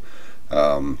 so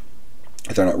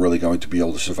they're not really going to be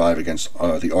able to survive against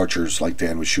the archers like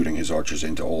Dan was shooting his archers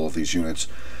into all of these units.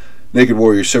 Naked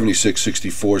Warriors, 76,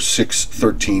 64, 6,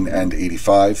 13, and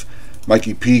 85.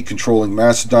 Mikey P controlling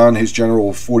Macedon. His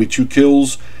general, 42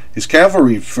 kills. His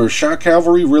cavalry, for shock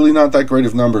cavalry, really not that great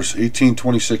of numbers. 18,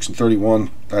 26, and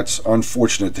 31. That's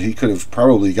unfortunate. He could have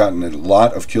probably gotten a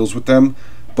lot of kills with them,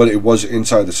 but it was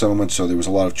inside the settlement, so there was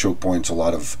a lot of choke points, a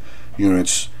lot of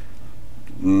units.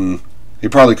 He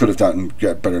probably could have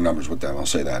got better numbers with them, I'll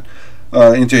say that.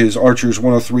 Into his archers,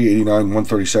 103, 89,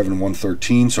 137,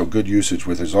 113, so good usage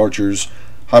with his archers.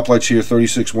 Hoplites here,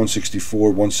 36,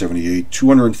 164, 178,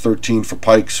 213 for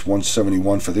pikes,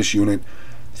 171 for this unit.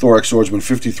 Thorax Swordsman,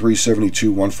 53, 72,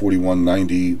 141,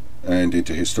 90, and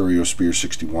into his Thurio Spear,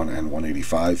 61 and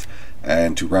 185.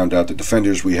 And to round out the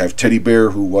defenders, we have Teddy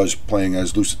Bear, who was playing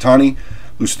as Lusitani.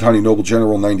 Lusitani Noble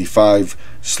General, 95.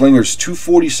 Slingers,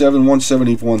 247,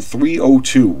 171,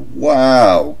 302.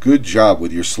 Wow, good job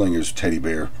with your slingers, Teddy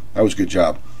Bear. That was a good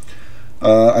job.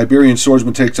 Iberian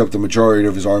Swordsman takes up the majority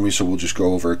of his army, so we'll just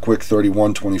go over it quick.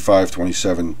 31, 25,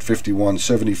 27, 51,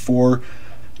 74,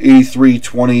 83,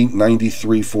 20,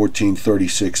 93, 14,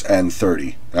 36, and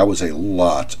 30. That was a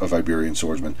lot of Iberian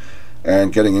Swordsmen.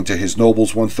 And getting into his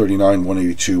nobles, 139,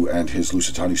 182, and his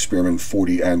Lusitani Spearmen,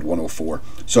 40 and 104.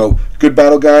 So, good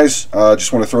battle, guys.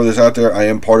 Just want to throw this out there. I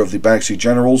am part of the Banksy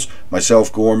Generals.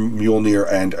 Myself, Gorm,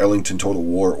 Mjolnir, and Ellington Total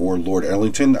War, or Lord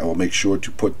Ellington. I will make sure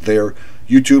to put their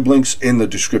YouTube links in the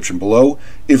description below.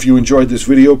 If you enjoyed this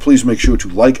video, please make sure to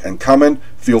like and comment.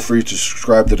 Feel free to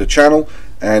subscribe to the channel,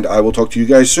 and I will talk to you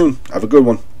guys soon. Have a good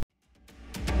one.